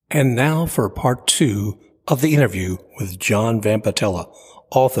And now for part two of the interview with John Vampatella,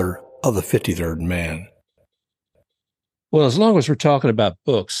 author of The 53rd Man. Well, as long as we're talking about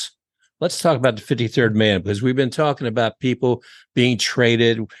books, let's talk about The 53rd Man, because we've been talking about people being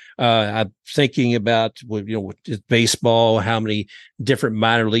traded. I'm thinking about, with baseball, how many different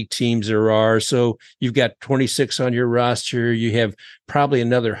minor league teams there are. So you've got 26 on your roster. You have probably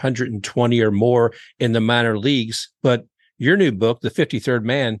another 120 or more in the minor leagues. But your new book, The 53rd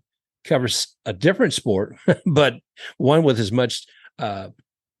Man, covers a different sport, but one with as much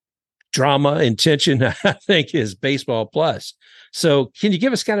drama and tension, I think, is baseball plus. So can you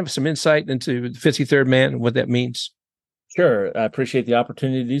give us kind of some insight into the 53rd Man and what that means? Sure. I appreciate the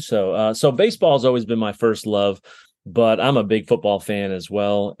opportunity to do so. So baseball has always been my first love, but I'm a big football fan as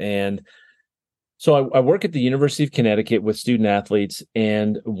well. And so I work at the University of Connecticut with student athletes.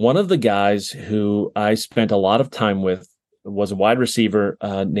 And one of the guys who I spent a lot of time with was a wide receiver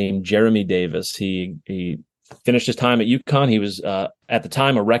named Jeremy Davis. He finished his time at UConn. He was at the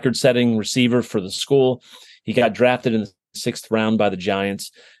time a record-setting receiver for the school. He got drafted in the 6th round by the Giants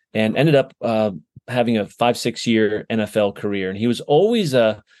and ended up having a 5-6 year NFL career. And he was always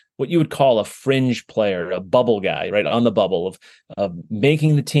what you would call a fringe player, a bubble guy, right on the bubble of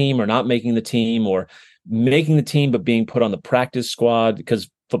making the team or not making the team, or making the team but being put on the practice squad, because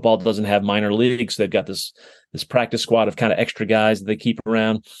football doesn't have minor leagues. So they've got this practice squad of kind of extra guys that they keep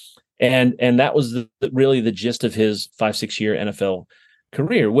around. And that was really the gist of his 5-6 year NFL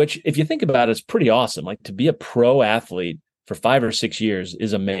career, which, if you think about it, is pretty awesome. Like, to be a pro athlete for 5 or 6 years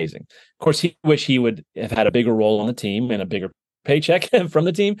is amazing. Of course, he wish he would have had a bigger role on the team and a bigger paycheck from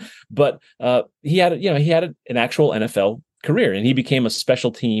the team, but he had an actual NFL career, and he became a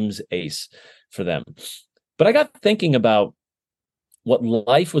special teams ace for them. But I got thinking about what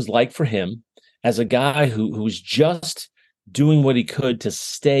life was like for him as a guy who was just doing what he could to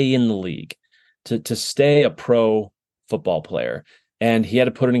stay in the league, to stay a pro football player. And he had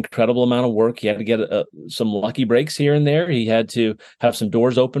to put an incredible amount of work. He had to get some lucky breaks here and there. He had to have some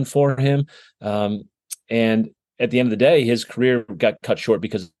doors open for him. And at the end of the day, his career got cut short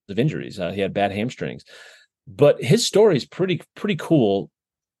because of injuries. He had bad hamstrings. But his story is pretty cool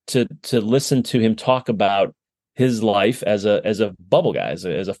to listen to him talk about his life as a bubble guy, as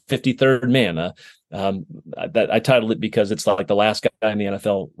a 53rd man. That I titled it because it's like the last guy in the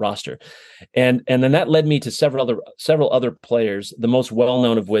NFL roster, and then that led me to several other players. The most well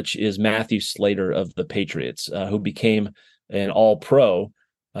known of which is Matthew Slater of the Patriots, who became an All-Pro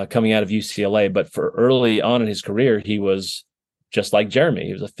coming out of UCLA. But for early on in his career, he was just like Jeremy.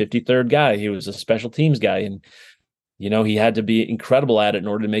 He was a 53rd guy. He was a special teams guy, and he had to be incredible at it in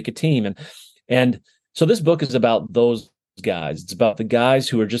order to make a team. And so this book is about those guys. It's about the guys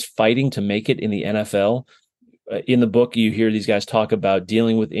who are just fighting to make it in the NFL. In the book, you hear these guys talk about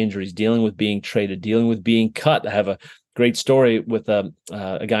dealing with injuries, dealing with being traded, dealing with being cut. I have a great story with a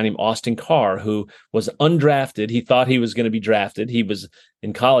guy named Austin Carr, who was undrafted. He thought he was going to be drafted. He was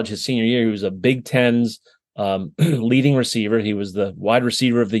in college his senior year. He was a Big Ten's leading receiver. He was the wide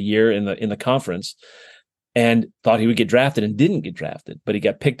receiver of the year in the conference, and thought he would get drafted and didn't get drafted. But he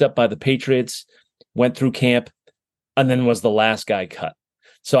got picked up by the Patriots, went through camp, and then was the last guy cut.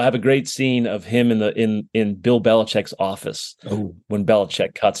 So I have a great scene of him in Bill Belichick's office when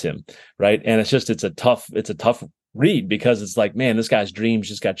Belichick cuts him, right? And it's a tough read, because it's like, man, this guy's dreams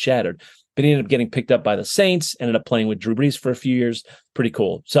just got shattered. But he ended up getting picked up by the Saints, ended up playing with Drew Brees for a few years. Pretty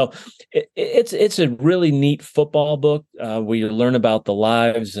cool. So it's a really neat football book where you learn about the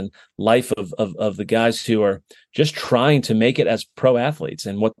lives and life of the guys who are just trying to make it as pro athletes,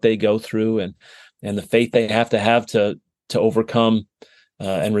 and what they go through, and the faith they have to overcome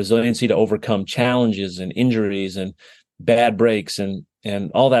and resiliency to overcome challenges and injuries and bad breaks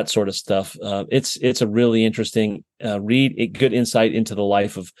and all that sort of stuff. It's a really interesting read, good insight into the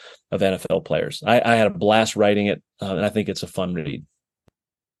life of NFL players. I had a blast writing it, and I think it's a fun read.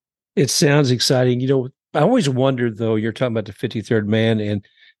 It sounds exciting. I always wondered, though, you're talking about the 53rd Man and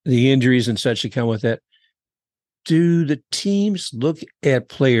the injuries and such that come with that. Do the teams look at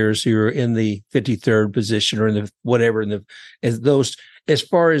players who are in the 53rd position or in the whatever, as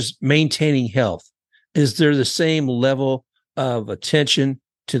far as maintaining health? Is there the same level of attention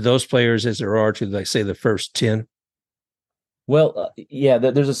to those players as there are to, like, say, the first 10? Well, yeah,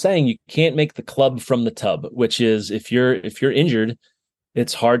 there's a saying: you can't make the club from the tub, which is if you're injured,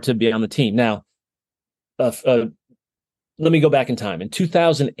 it's hard to be on the team. Now, let me go back in time. In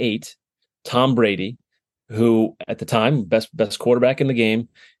 2008, Tom Brady, who at the time best quarterback in the game,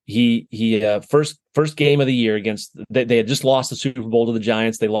 he first game of the year against they had just lost the Super Bowl to the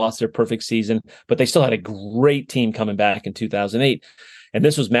Giants. They lost their perfect season, but they still had a great team coming back in 2008. And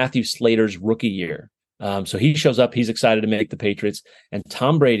this was Matthew Slater's rookie year. So he shows up, he's excited to make the Patriots, and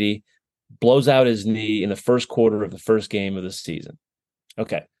Tom Brady blows out his knee in the first quarter of the first game of the season.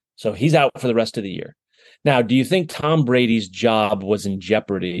 Okay, so he's out for the rest of the year. Now, do you think Tom Brady's job was in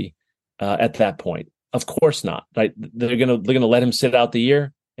jeopardy at that point? Of course not. Right? They're gonna let him sit out the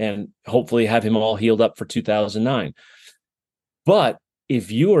year and hopefully have him all healed up for 2009. But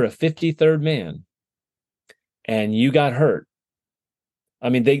if you were a 53rd man and you got hurt, I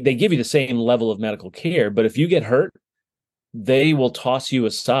mean, they give you the same level of medical care, but if you get hurt, they will toss you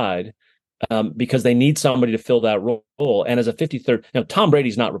aside because they need somebody to fill that role. And as a 53rd, Tom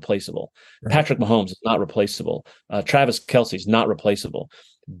Brady's not replaceable. Right. Patrick Mahomes is not replaceable. Travis Kelce's not replaceable.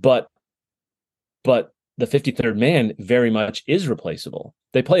 But the 53rd man very much is replaceable.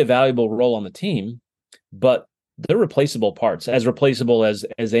 They play a valuable role on the team, but they're replaceable parts, as replaceable as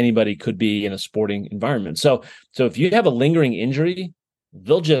anybody could be in a sporting environment. So if you have a lingering injury,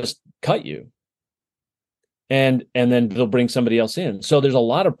 they'll just cut you. And then they'll bring somebody else in. So there's a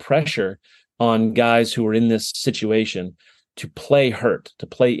lot of pressure on guys who are in this situation to play hurt, to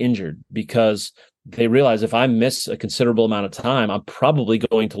play injured, because they realize if I miss a considerable amount of time, I'm probably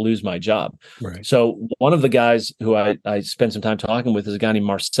going to lose my job. Right. So one of the guys who I spent some time talking with is a guy named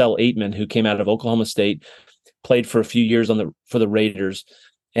Marcel Aitman, who came out of Oklahoma State, played for a few years for the Raiders,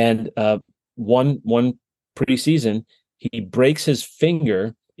 and one preseason he breaks his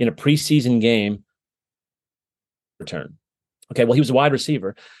finger in a preseason game. Return. Okay, well, he was a wide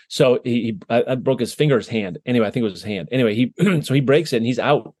receiver, so I broke his finger, his hand. Anyway, I think it was his hand. Anyway, so he breaks it and he's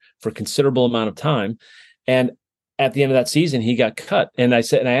out for a considerable amount of time. And at the end of that season, he got cut. And I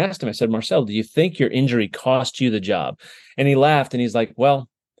asked him, I said, Marcel, do you think your injury cost you the job? And he laughed and he's like, well,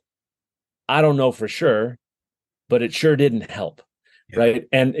 I don't know for sure, but it sure didn't help, right?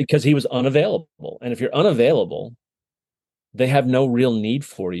 And because he was unavailable, and if you're unavailable, they have no real need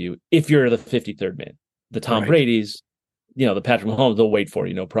for you if you're the 53rd man. The Tom Brady's, the Patrick Mahomes, they'll wait for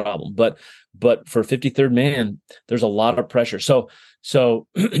you, no problem. But for 53rd man, there's a lot of pressure. So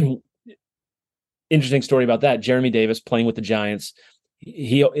interesting story about that. Jeremy Davis playing with the Giants,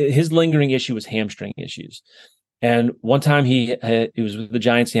 his lingering issue was hamstring issues. And one time he was with the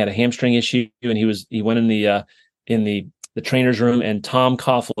Giants, he had a hamstring issue, and he went in the trainer's room, and Tom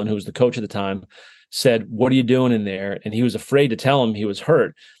Coughlin, who was the coach at the time, said, "What are you doing in there?" And he was afraid to tell him he was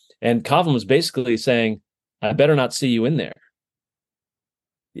hurt. And Coughlin was basically saying, I better not see you in there.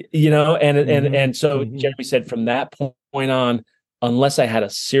 And so Jeremy said, from that point on, unless I had a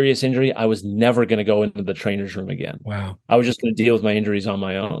serious injury, I was never going to go into the trainer's room again. Wow. I was just going to deal with my injuries on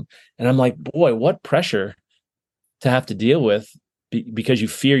my own. And I'm like, boy, what pressure to have to deal with because you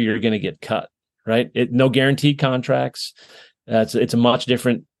fear you're going to get cut, right? No guaranteed contracts. It's a much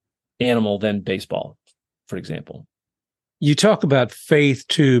different animal than baseball, for example. You talk about faith,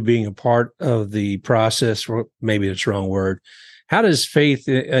 too, being a part of the process, or maybe it's the wrong word. How does faith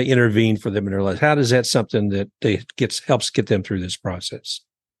intervene for them in their lives? How does that something that helps get them through this process?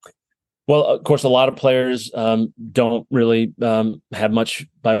 Well, of course, a lot of players don't really have much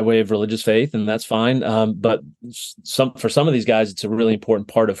by way of religious faith, and that's fine. But for some of these guys, it's a really important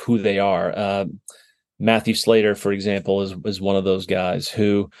part of who they are. Matthew Slater, for example, is one of those guys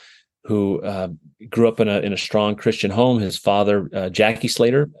who grew up in a strong Christian home. His father, Jackie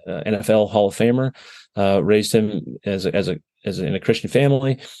Slater, NFL Hall of Famer, raised him in a Christian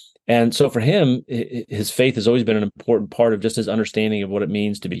family. And so for him, his faith has always been an important part of just his understanding of what it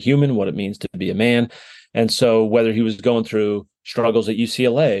means to be human, what it means to be a man. And so whether he was going through struggles at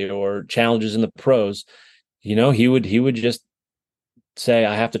UCLA or challenges in the pros, he would just say,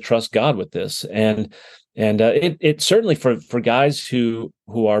 I have to trust God with this. And it certainly for guys who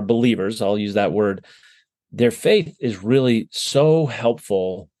are believers, I'll use that word, their faith is really so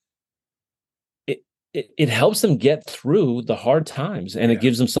helpful. It helps them get through the hard times, and it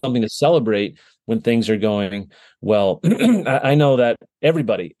gives them something to celebrate when things are going well. I know that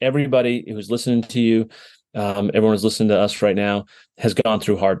everybody who's listening to you, everyone who's listening to us right now, has gone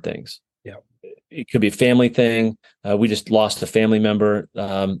through hard things. Yeah, it could be a family thing. We just lost a family member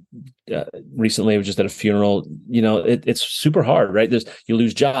recently. We were just at a funeral. It's super hard, right? You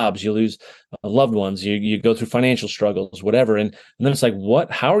lose jobs, you lose loved ones, you go through financial struggles, whatever, and then it's like,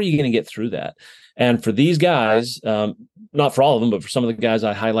 how are you going to get through that? And for these guys, not for all of them, but for some of the guys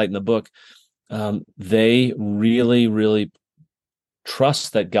I highlight in the book, they really, really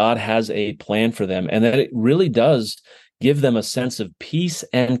trust that God has a plan for them, and that it really does give them a sense of peace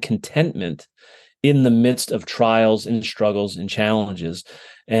and contentment in the midst of trials and struggles and challenges.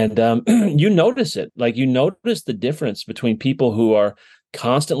 And you notice it, you notice the difference between people who are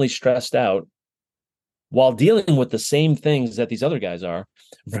constantly stressed out while dealing with the same things that these other guys are,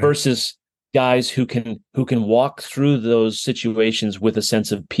 Right. versus guys who can walk through those situations with a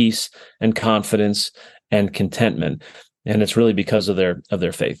sense of peace and confidence and contentment. And it's really because of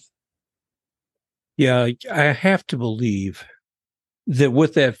their faith. Yeah, I have to believe that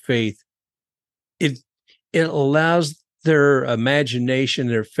with that faith, it it allows their imagination,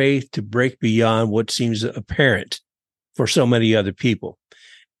 their faith to break beyond what seems apparent for so many other people.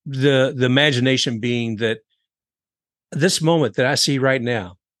 The imagination being that this moment that I see right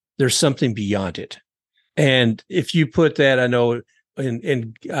now, there's something beyond it. And if you put that, I know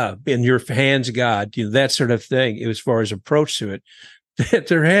in your hands, God, that sort of thing, as far as approach to it, that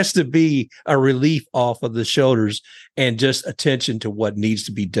there has to be a relief off of the shoulders and just attention to what needs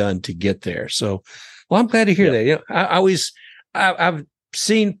to be done to get there. So, well, I'm glad to hear Yep. that. I've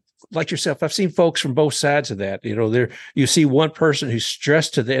seen, like yourself, I've seen folks from both sides of that. There you see one person who's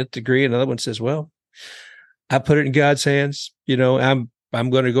stressed to that degree, and another one says, "Well, I put it in God's hands. I'm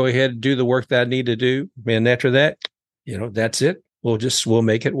going to go ahead and do the work that I need to do, and after that, that's it. We'll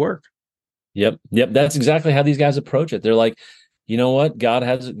make it work." Yep. Yep. That's exactly how these guys approach it. They're like, you know what?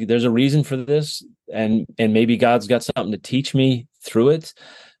 There's a reason for this. And maybe God's got something to teach me through it.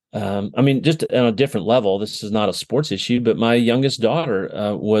 I mean, just on a different level, this is not a sports issue, but my youngest daughter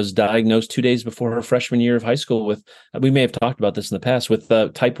was diagnosed 2 days before her freshman year of high school with, we may have talked about this in the past, with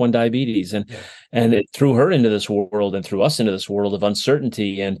type 1 diabetes. And, Yeah. and it threw her into this world and threw us into this world of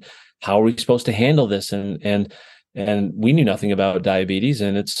uncertainty. And how are we supposed to handle this? And we knew nothing about diabetes,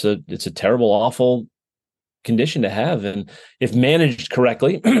 and it's a terrible, awful condition to have. And if managed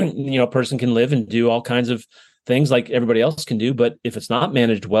correctly, a person can live and do all kinds of things like everybody else can do. But if it's not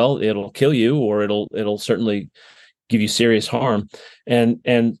managed well, it'll kill you, or it'll certainly give you serious harm.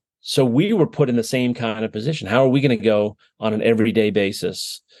 And so we were put in the same kind of position. How are we going to go on an everyday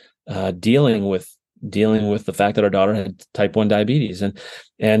basis, dealing with the fact that our daughter had type 1 diabetes?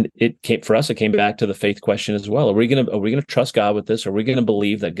 And it came back to the faith question as well. Are we going to trust God with this? Are we going to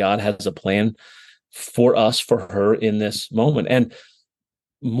believe that God has a plan for us, for her, in this moment? And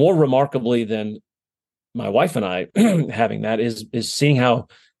more remarkably than my wife and I having that is seeing how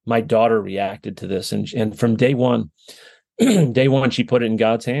my daughter reacted to this. And from day one, she put it in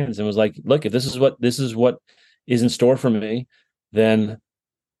God's hands and was like, look, if this is what is in store for me, then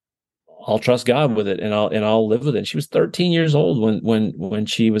I'll trust God with it, and I'll live with it. And she was 13 years old when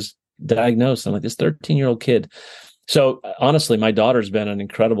she was diagnosed. I'm like, this 13-year-old kid. So honestly, my daughter's been an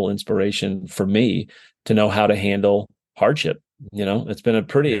incredible inspiration for me to know how to handle hardship. It's been a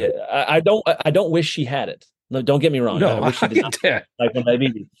pretty. I don't wish she had it. No, don't get me wrong. No, I wish she did not have type 1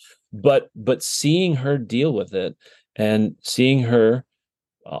 diabetes. But seeing her deal with it, and seeing her,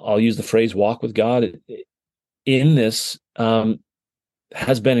 I'll use the phrase, walk with God in this,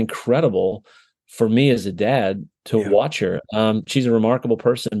 has been incredible for me as a dad to watch her. She's a remarkable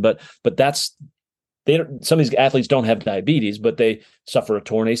person, but that's. Some of these athletes don't have diabetes, but they suffer a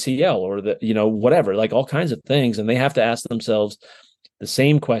torn ACL or whatever, like all kinds of things. And they have to ask themselves the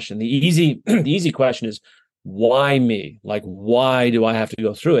same question. The easy question is, why me? Like, why do I have to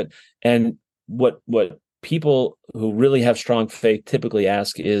go through it? And what people who really have strong faith typically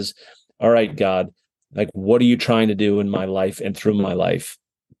ask is, all right, God, like, what are you trying to do in my life and through my life,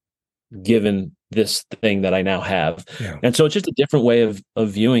 given this thing that I now have? Yeah. And so it's just a different way of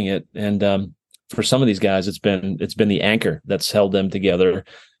viewing it. And, for some of these guys, it's been the anchor that's held them together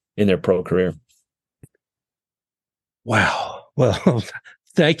in their pro career. Wow. Well,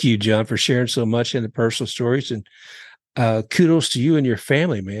 thank you, John, for sharing so much in the personal stories, and kudos to you and your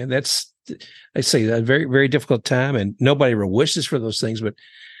family, man. That's, I say, a very, very difficult time, and nobody ever wishes for those things, but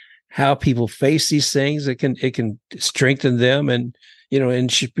how people face these things, it can strengthen them, and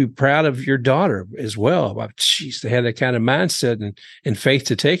should be proud of your daughter as well. Geez, they had that kind of mindset and faith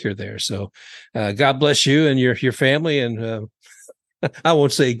to take her there. So, God bless you and your family. And I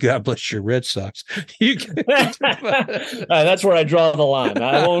won't say God bless your Red Sox. That's where I draw the line.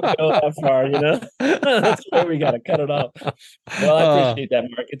 I won't go that far. That's where we got to cut it off. Well, I appreciate that,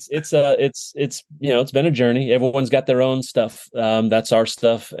 Mark. It's been a journey. Everyone's got their own stuff. That's our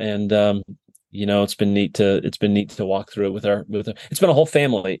stuff, and it's been neat to walk through it with her. It's been a whole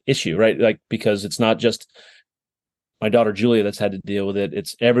family issue, right? Like, because it's not just my daughter Julia that's had to deal with it.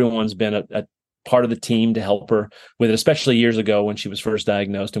 It's everyone's been a part of the team to help her with it, especially years ago when she was first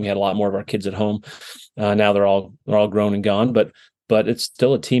diagnosed and we had a lot more of our kids at home. Now they're all grown and gone, but it's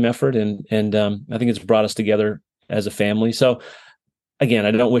still a team effort. And I think it's brought us together as a family. So again,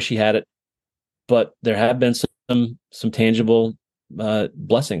 I don't wish she had it, but there have been some tangible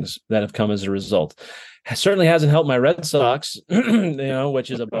blessings that have come as a result. Certainly hasn't helped my Red Sox,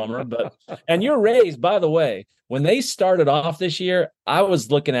 which is a bummer. But and your Rays, by the way, when they started off this year, I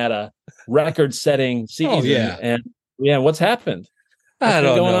was looking at a record-setting Oh season, yeah. and yeah, what's happened? What's I been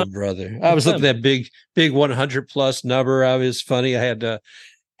don't going know, on brother. I with was looking them? at that big 100 plus number. I was funny. I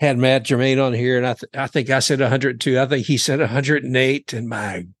had Matt Germain on here, and I think I said 102. I think he said 108. And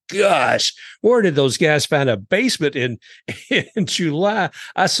my gosh, where did those guys find a basement in July?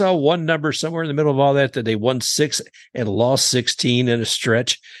 I saw one number somewhere in the middle of all that they won 6 and lost 16 in a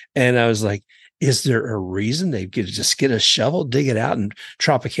stretch, and I was like, is there a reason they could just get a shovel, dig it out, and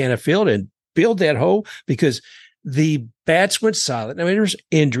Tropicana Field and build that hole? Because the bats went silent. I mean, there's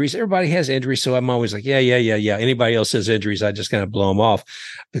injuries. Everybody has injuries. So I'm always like, yeah. Anybody else has injuries, I just kind of blow them off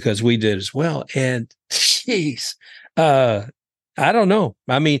because we did as well. And jeez, I don't know.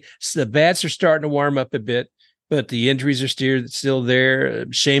 I mean, the bats are starting to warm up a bit, but the injuries are still there.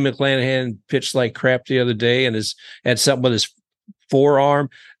 Shane McClanahan pitched like crap the other day and had something with his forearm.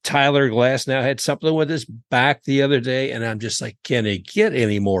 Tyler Glass now had something with his back the other day, and I'm just like, can it get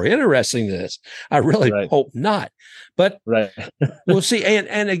any more interesting than this? I really Right, hope not, but right, we'll see.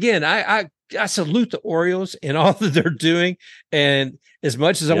 And again, I salute the Orioles and all that they're doing. And as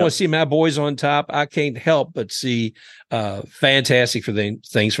much as I want yep, to see my boys on top, I can't help but see fantastic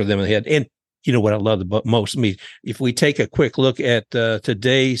things for them ahead. And you know what I love the most? I mean, if we take a quick look at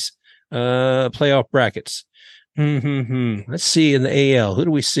today's playoff brackets. Let's see in the AL. Who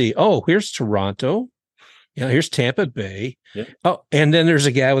do we see? Oh, here's Toronto. Here's Tampa Bay. yep, Oh, and then there's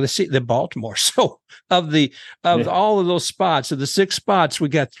a guy with a seat, the Baltimore. So of yeah. all of those spots, of the 6 spots, we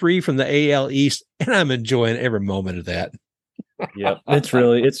got 3 from the AL East, and I'm enjoying every moment of that. Yeah, it's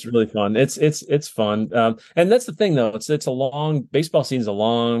really fun. It's fun. And that's the thing though. It's a long baseball season's a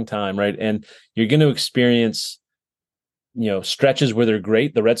long time, right? And you're going to experience, stretches where they're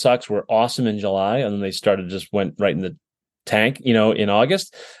great. The Red Sox were awesome in July, and then they just went right in the tank, in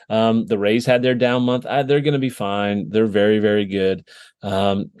August. The Rays had their down month. They're going to be fine. They're very, very good.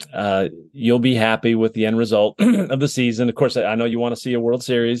 You'll be happy with the end result of the season. Of course, I know you want to see a World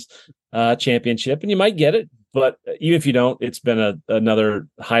Series championship, and you might get it. But even if you don't, it's been another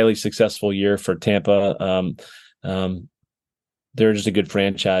highly successful year for Tampa. They're just a good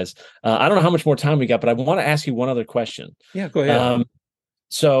franchise. I don't know how much more time we got, but I want to ask you one other question. Yeah, go ahead.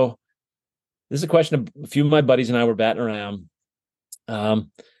 So this is a question a few of my buddies and I were batting around.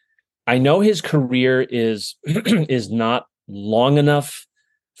 I know his career is is not long enough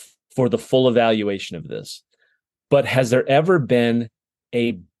for the full evaluation of this, but has there ever been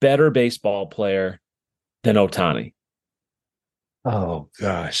a better baseball player than Ohtani? Oh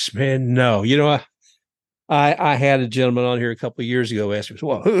gosh, man, no. I had a gentleman on here a couple of years ago ask me,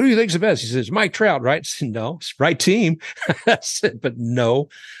 well, who do you think's the best? He says, Mike Trout, right? I said, no, it's right team. I said, but no.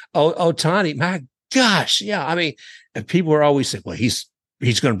 Ohtani, my gosh. Yeah. I mean, and people are always saying, well, he's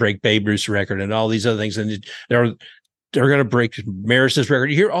going to break Babe Ruth's record and all these other things. And they're going to break Maris's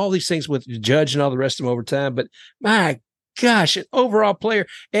record. You hear all these things with Judge and all the rest of them over time, but my gosh, an overall player.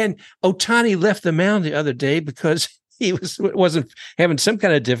 And Ohtani left the mound the other day because he wasn't having some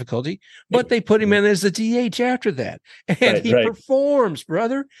kind of difficulty, but they put him in as the DH after that, and he performs,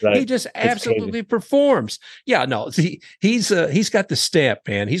 brother. Right. He just absolutely performs. Yeah, no, he's got the stamp,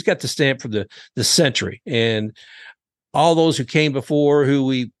 man. He's got the stamp for the century, and all those who came before, who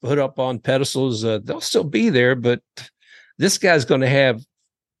we put up on pedestals, they'll still be there, but this guy's going to have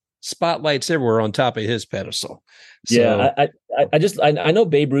spotlights everywhere on top of his pedestal. So, yeah, I know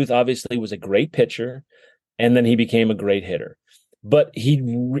Babe Ruth obviously was a great pitcher. And then he became a great hitter, but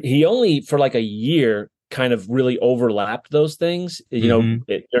he only for like a year kind of really overlapped those things. During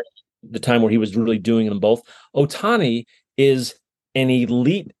the time where he was really doing them both. Ohtani is an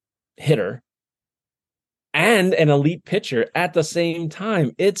elite hitter and an elite pitcher at the same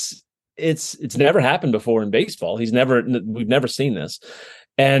time. It's never happened before in baseball. We've never seen this,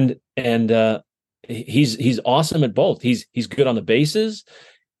 and he's awesome at both. He's good on the bases.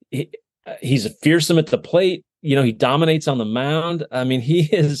 He's fearsome at the plate. He dominates on the mound. I mean, he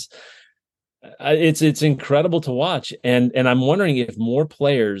is. It's incredible to watch, and I'm wondering if more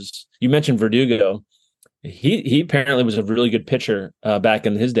players. You mentioned Verdugo. He apparently was a really good pitcher back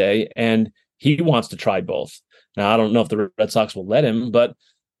in his day, and he wants to try both. Now I don't know if the Red Sox will let him, but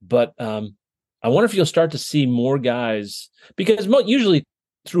I wonder if you'll start to see more guys because usually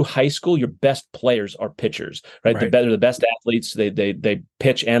through high school, your best players are pitchers, right? They're the best athletes. They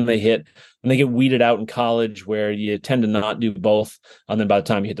pitch and they hit, and they get weeded out in college where you tend to not do both. And then by the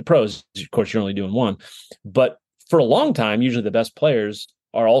time you hit the pros, of course, you're only doing one. But for a long time, usually the best players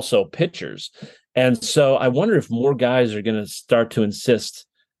are also pitchers. And so I wonder if more guys are going to start to insist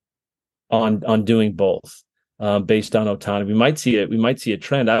on doing both, based on Ohtani. We might see it. We might see a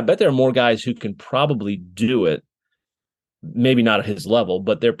trend. I bet there are more guys who can probably do it. Maybe not at his level,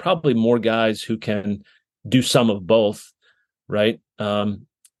 but there are probably more guys who can do some of both, right?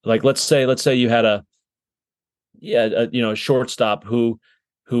 Like let's say you had a shortstop who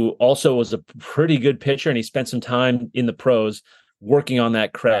also was a pretty good pitcher, and he spent some time in the pros working on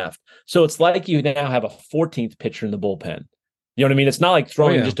that craft. So it's like you now have a 14th pitcher in the bullpen. You know what I mean? It's not like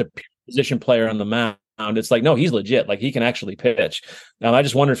throwing just a position player on the mound. It's like, no, he's legit. Like he can actually pitch. Now, I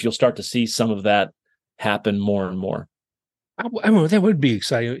just wonder if you'll start to see some of that happen more and more. I mean, that would be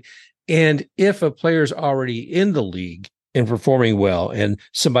exciting. And if a player's already in the league and performing well and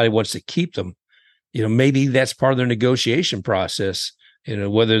somebody wants to keep them, maybe that's part of their negotiation process,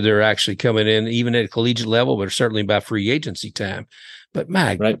 whether they're actually coming in even at a collegiate level, but certainly by free agency time. But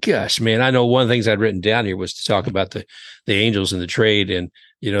my gosh, man, I know one of the things I'd written down here was to talk about the Angels and the trade, and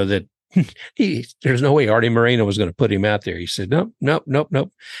that there's no way Artie Moreno was going to put him out there. He said, nope. And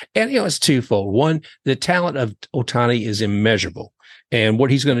it's twofold. One, the talent of Ohtani is immeasurable, and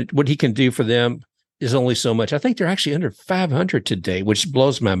what he can do for them is only so much. I think they're actually under 500 today, which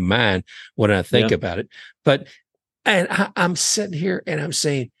blows my mind when I think about it. But I'm sitting here and I'm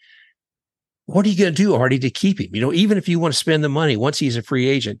saying, what are you going to do, Artie, to keep him? Even if you want to spend the money once he's a free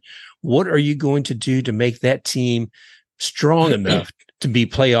agent, what are you going to do to make that team strong enough to be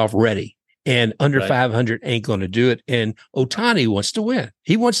playoff ready? And under 500 ain't going to do it. And Ohtani wants to win.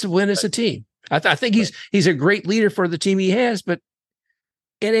 He wants to win as a team. I think he's a great leader for the team he has, but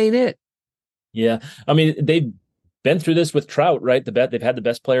it ain't it. Yeah. I mean, they've been through this with Trout, right? They've had the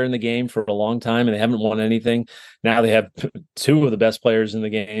best player in the game for a long time, and they haven't won anything. Now they have two of the best players in the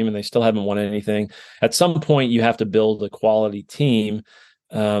game, and they still haven't won anything. At some point, you have to build a quality team.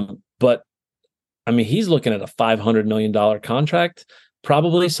 But I mean, he's looking at a $500 million contract,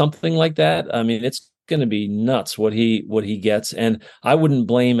 probably something like that. I mean, it's going to be nuts what he gets. And I wouldn't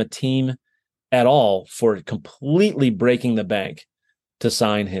blame a team at all for completely breaking the bank to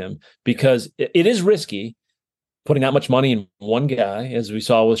sign him, because it is risky putting that much money in one guy, as we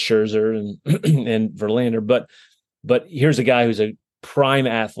saw with Scherzer and Verlander. But here's a guy who's a prime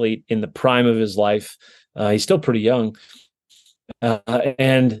athlete in the prime of his life. He's still pretty young, but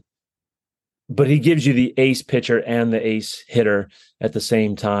he gives you the ace pitcher and the ace hitter at the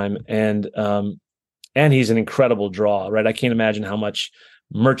same time, and he's an incredible draw, right? I can't imagine how much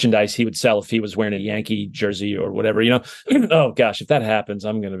merchandise he would sell if he was wearing a Yankee jersey or whatever, Oh gosh, if that happens,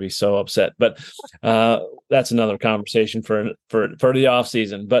 I'm going to be so upset. But that's another conversation for the off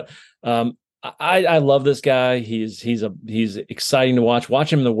season. But I love this guy. He's exciting to watch.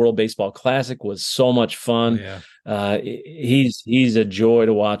 Watch him in the World Baseball Classic was so much fun. He's a joy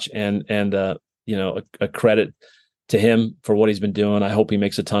to watch, and a credit to him for what he's been doing. I hope he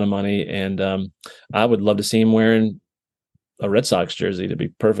makes a ton of money, and I would love to see him wearing a Red Sox jersey, to be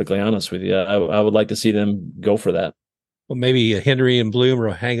perfectly honest with you. I would like to see them go for that. Well, maybe Henry and Bloom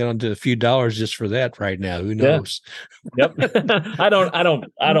are hanging on to a few dollars just for that right now. Who knows? Yep. I don't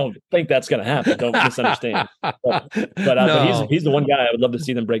think that's going to happen. Don't misunderstand. But he's the one guy I would love to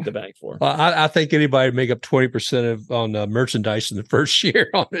see them break the bank for. Well, I think anybody would make up 20% on merchandise in the first year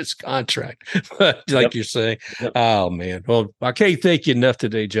on his contract. But like you're saying, oh man. Well, I can't thank you enough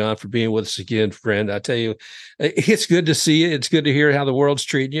today, John, for being with us again, friend. I tell you, it's good to see you. It's good to hear how the world's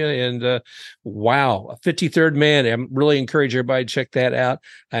treating you. And wow, 53rd Man. I'm really encourage everybody to check that out,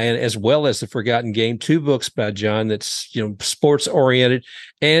 and as well as The Forgotten Game, 2 books by John that's sports oriented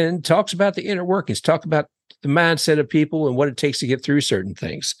and talks about the inner workings, talk about the mindset of people and what it takes to get through certain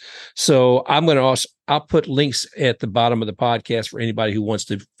things. So I'll put links at the bottom of the podcast for anybody who wants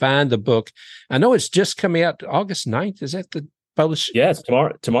to find the book. I know it's just coming out August 9th. Is that the publish? Yeah, it's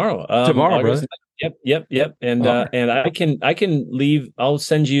tomorrow. Tomorrow, brother. Yep. And and I can leave. I'll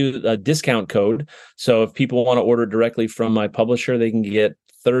send you a discount code. So if people want to order directly from my publisher, they can get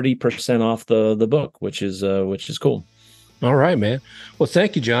 30% off the book, which is cool. All right, man. Well,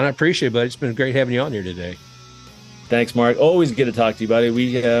 thank you, John. I appreciate it, buddy. It's been great having you on here today. Thanks, Mark. Always good to talk to you, buddy.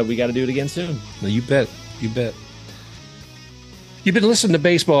 We got to do it again soon. Well, you bet. You've been listening to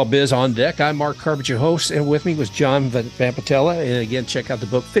Baseball Biz on Deck. I'm Mark Carpenter, your host, and with me was John Vampatella. And again, check out the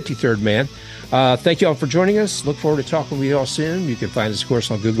book, 53rd Man. Thank you all for joining us. Look forward to talking with you all soon. You can find us, of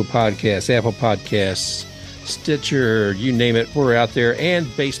course, on Google Podcasts, Apple Podcasts, Stitcher, you name it. We're out there, and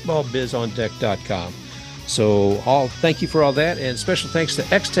baseballbizondeck.com. So thank you for all that, and special thanks to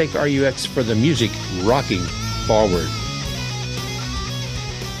X-Take RUX for the music rocking forward.